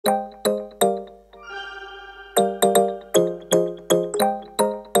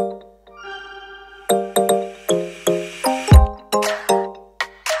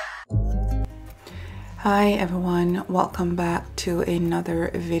Hi everyone, welcome back to another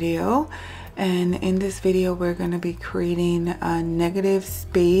video. And in this video we're going to be creating a negative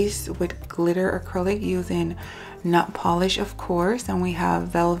space with glitter acrylic using nut polish, of course. And we have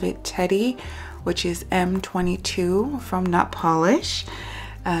Velvet Teddy, which is M22 from Nut Polish,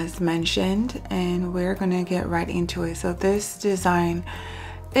 as mentioned, and we're going to get right into it. So this design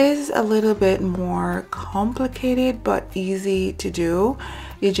is a little bit more complicated but easy to do.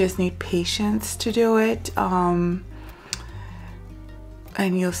 You just need patience to do it, and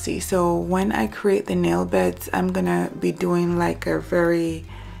you'll see. So when I create the nail beds, I'm gonna be doing like a very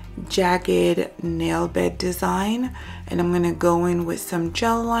jagged nail bed design, and I'm gonna go in with some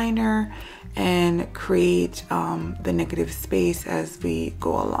gel liner and create the negative space as we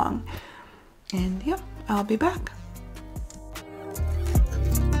go along. And yeah, I'll be back.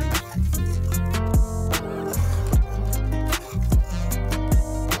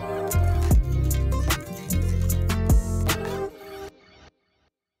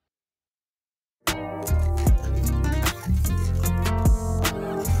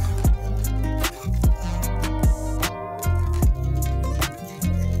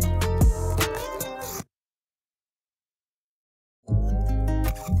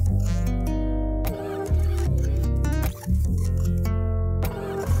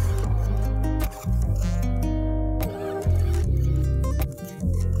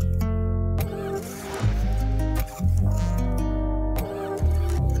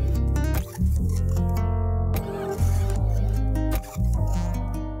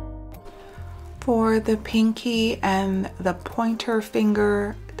 For the pinky and the pointer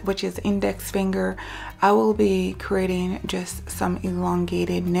finger, which is index finger, I will be creating just some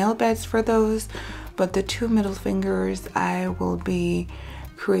elongated nail beds for those, but the two middle fingers I will be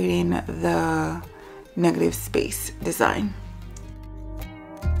creating the negative space design.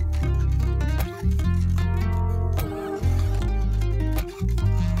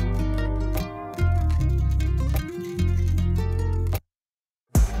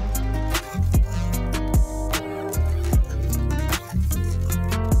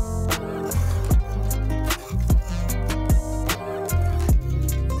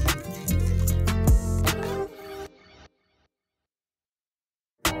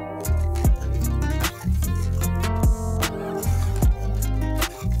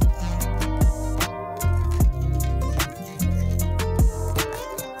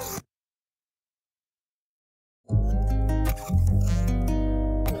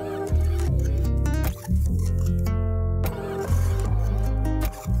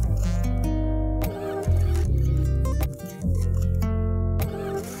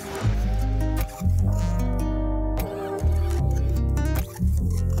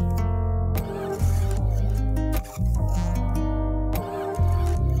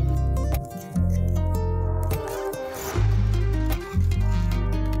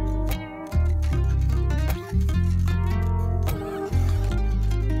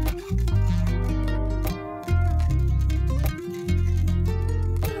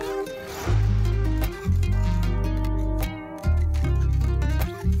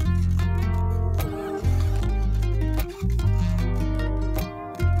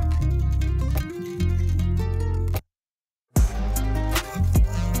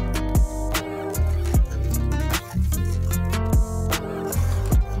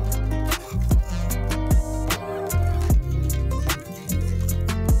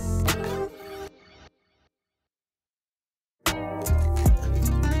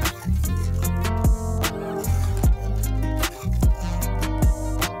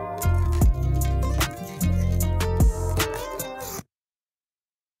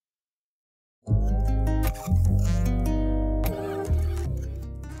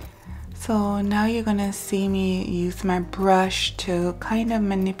 So now you're gonna see me use my brush to kind of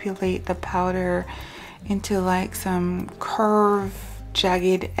manipulate the powder into like some curved,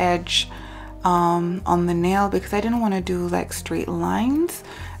 jagged edge on the nail, because I didn't want to do like straight lines.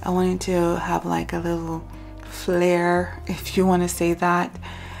 I wanted to have like a little flare, if you want to say that,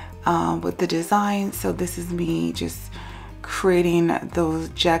 with the design. So this is me just creating those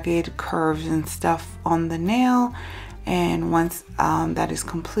jagged curves and stuff on the nail. And once that is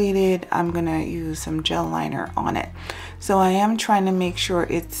completed, I'm gonna use some gel liner on it. So I am trying to make sure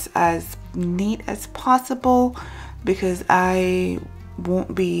it's as neat as possible, because I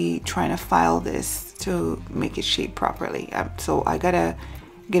won't be trying to file this to make it shape properly. So I gotta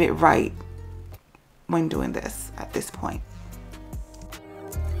get it right when doing this at this point.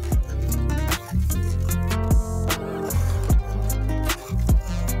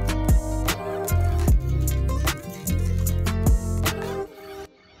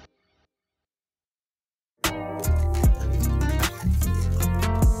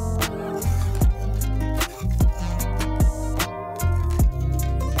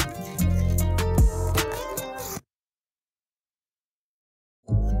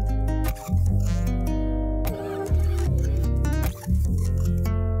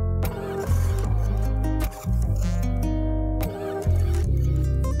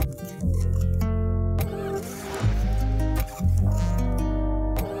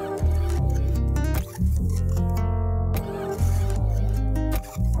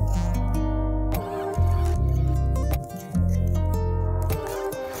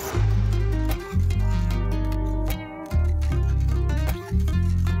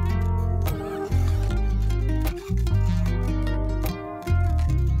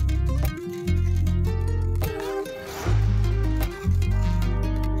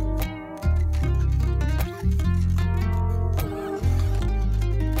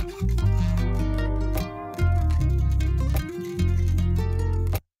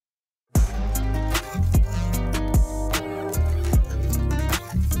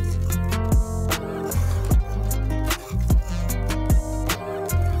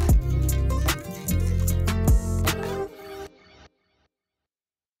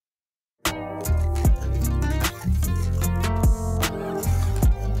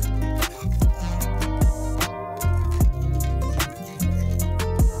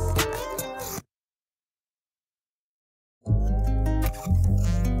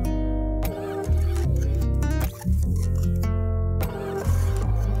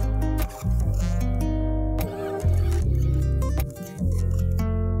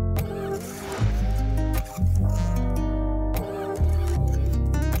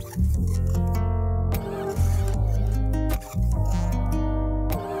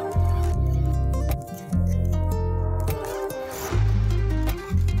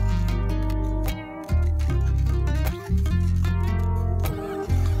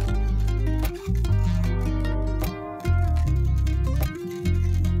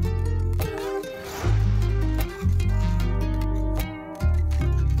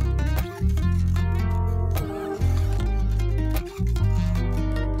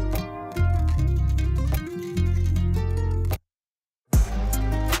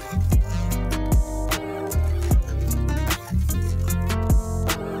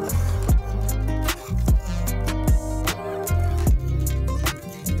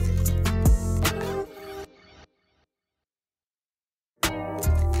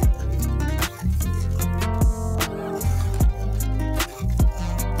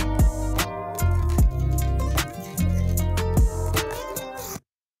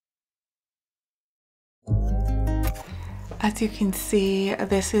 As you can see,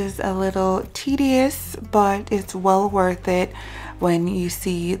 this is a little tedious, but it's well worth it when you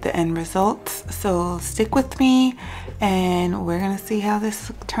see the end results. So stick with me and we're gonna see how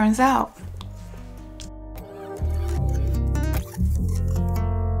this turns out.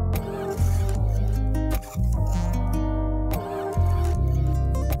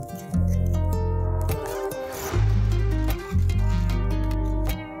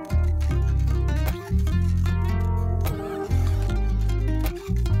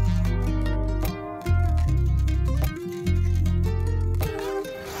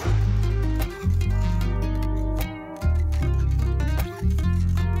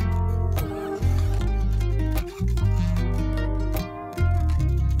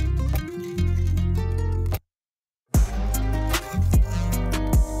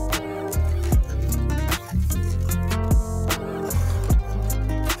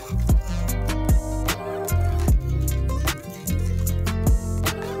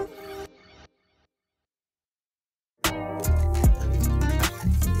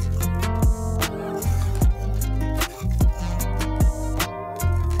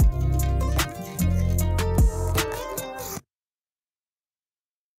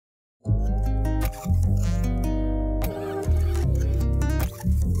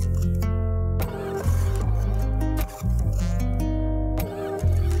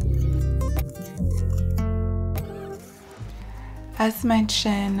 As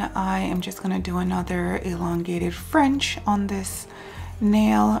mentioned, I am just gonna do another elongated French on this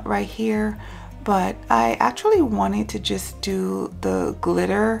nail right here, but I actually wanted to just do the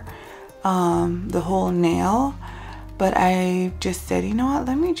glitter, the whole nail, but I just said, you know what,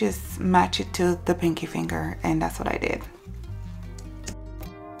 let me just match it to the pinky finger, and that's what I did.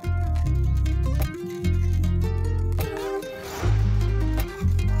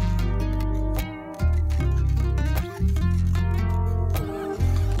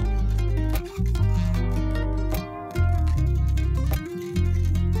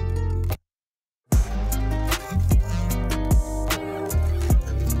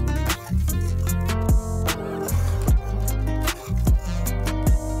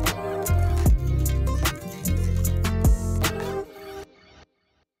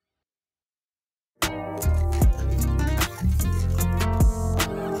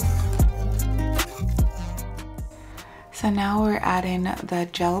 So now we're adding the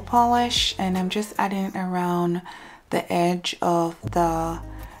gel polish, and I'm just adding it around the edge of the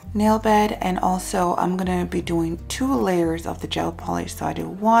nail bed, and also I'm gonna be doing 2 layers of the gel polish. So I do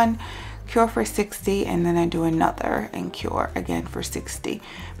one, cure for 60, and then I do another and cure again for 60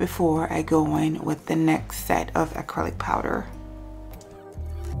 before I go in with the next set of acrylic powder.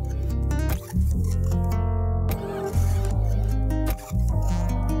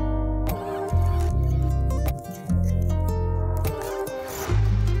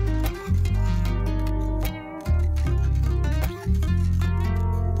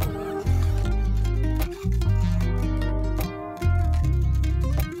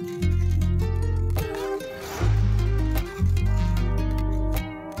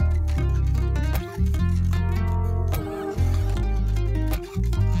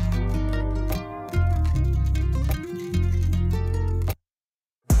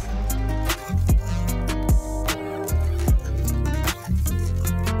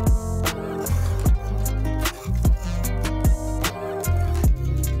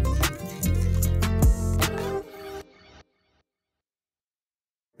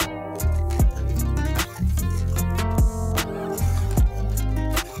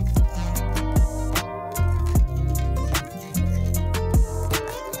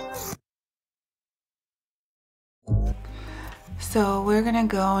 So we're gonna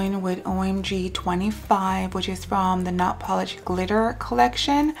go in with OMG 25, which is from the Not Polish Glitter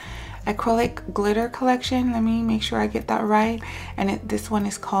collection, acrylic glitter collection. Let me make sure I get that right. And this one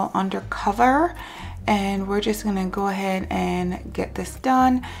is called Undercover. And we're just gonna go ahead and get this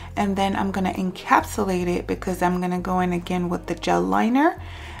done. And then I'm gonna encapsulate it because I'm gonna go in again with the gel liner.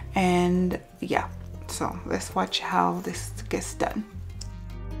 And yeah, so let's watch how this gets done.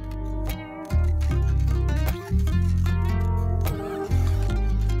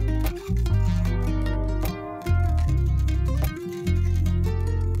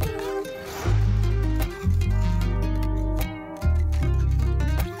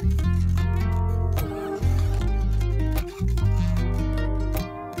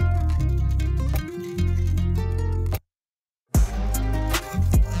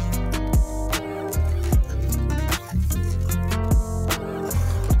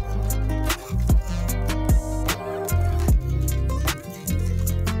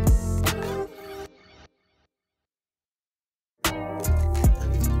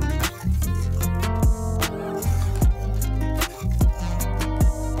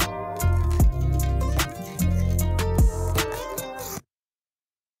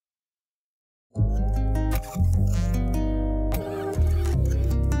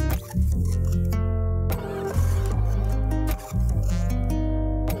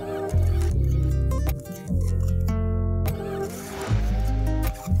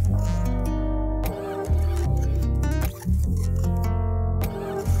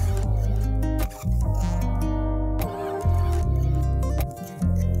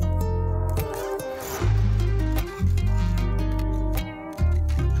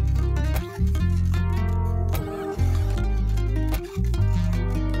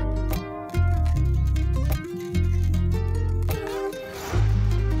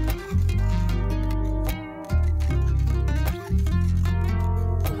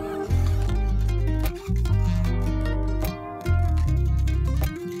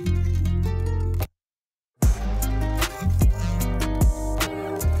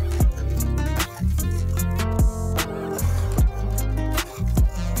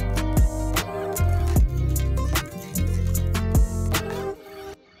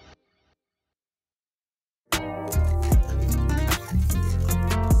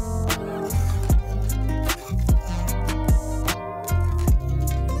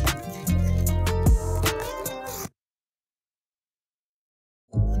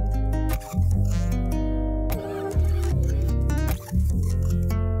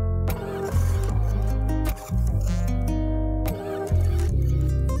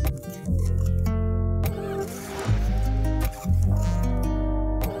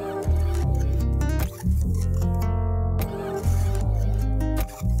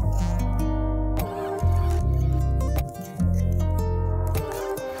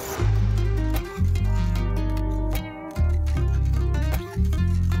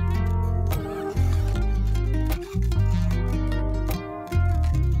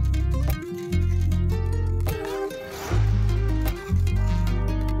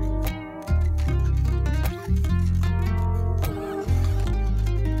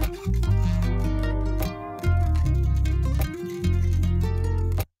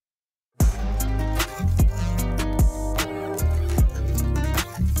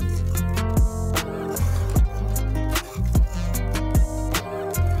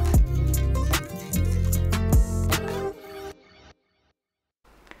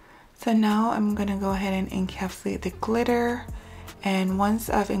 So now I'm gonna go ahead and encapsulate the glitter, and once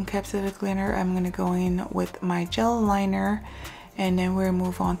I've encapsulated the glitter, I'm gonna go in with my gel liner, and then we'll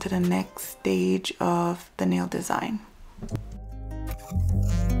move on to the next stage of the nail design.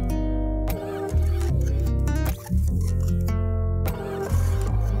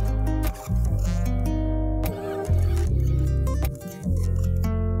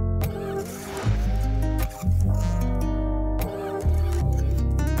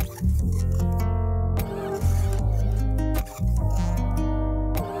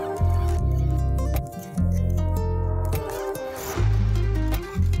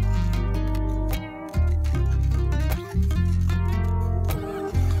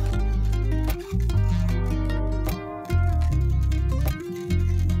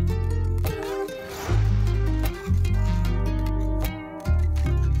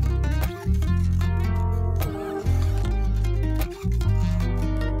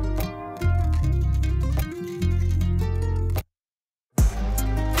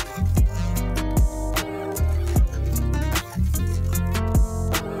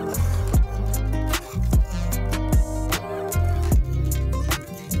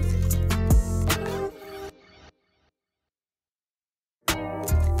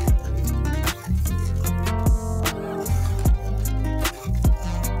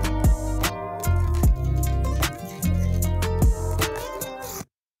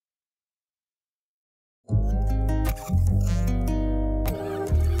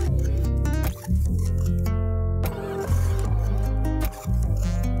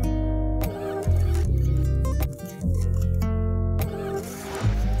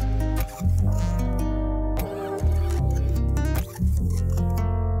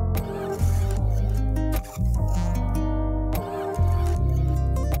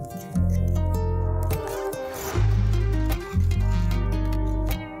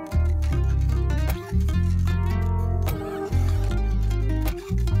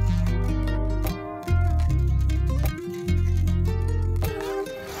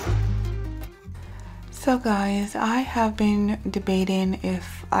 So guys, I have been debating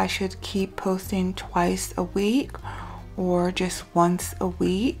if I should keep posting twice a week or just once a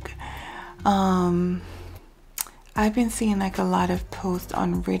week. I've been seeing like a lot of posts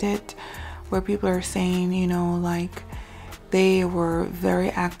on Reddit where people are saying, you know, like they were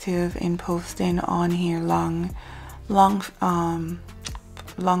very active in posting on here long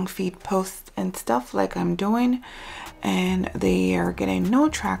feed posts and stuff like I'm doing, and they are getting no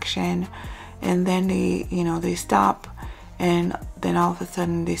traction, and then they stop, and then all of a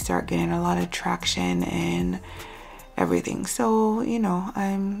sudden they start getting a lot of traction and everything. So, you know,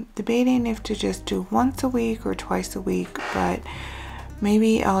 I'm debating if to just do once a week or twice a week, but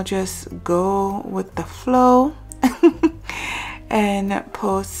maybe I'll just go with the flow and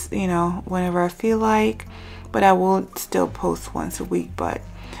post, you know, whenever I feel like, but I will still post once a week. But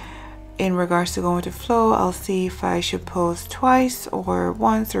in regards to going with the flow, I'll see if I should post twice or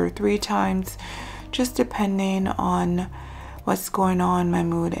once or 3 times, just depending on what's going on, my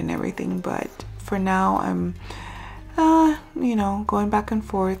mood and everything. But for now, I'm you know, going back and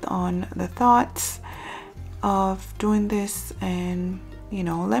forth on the thoughts of doing this, and you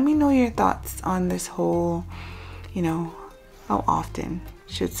know, let me know your thoughts on this whole, you know, how often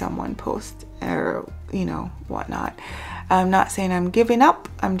should someone post, or you know, whatnot. I'm not saying I'm giving up,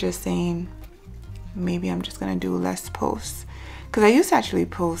 I'm just saying maybe I'm just gonna do less posts, because I used to actually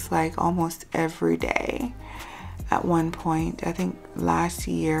post like almost every day at one point. I think last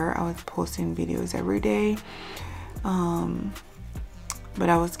year I was posting videos every day, but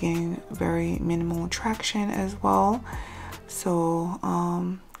I was getting very minimal traction as well. So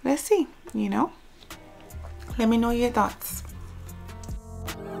let's see, you know, let me know your thoughts.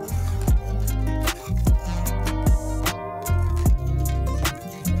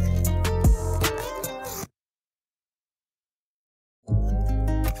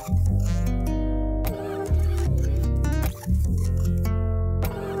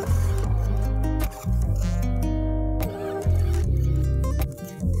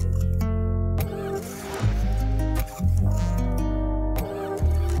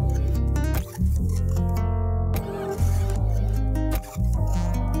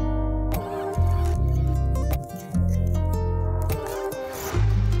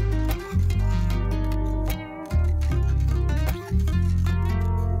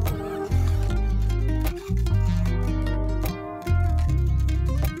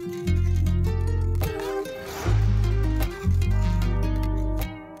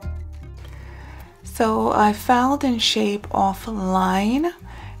 So I filed in shape offline,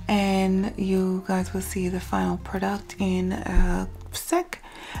 and you guys will see the final product in a sec.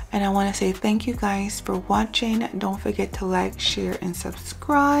 And I want to say thank you guys for watching. Don't forget to like, share, and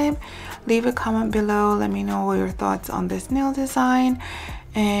subscribe. Leave a comment below. Let me know your thoughts on this nail design,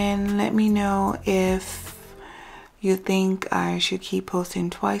 and let me know if you think I should keep posting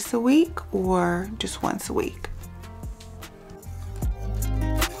twice a week or just once a week.